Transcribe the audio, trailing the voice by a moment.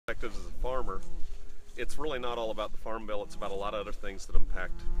farmer, it's really not all about the farm bill. It's about a lot of other things that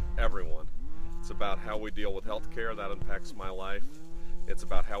impact everyone. It's about how we deal with health care. That impacts my life. It's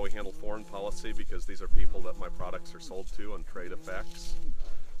about how we handle foreign policy, because these are people that my products are sold to, and trade affects.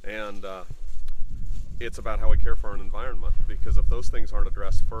 And it's about how we care for our environment, because if those things aren't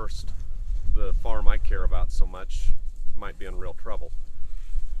addressed first, the farm I care about so much might be in real trouble.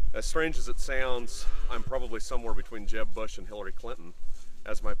 As strange as it sounds, I'm probably somewhere between Jeb Bush and Hillary Clinton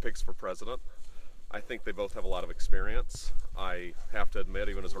as my picks for president. I think they both have a lot of experience. I have to admit,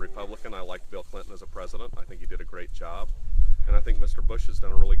 even as a Republican, I liked Bill Clinton as a president. I think he did a great job. And I think Mr. Bush has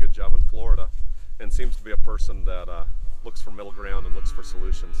done a really good job in Florida, and seems to be a person that looks for middle ground and looks for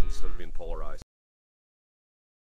solutions instead of being polarized.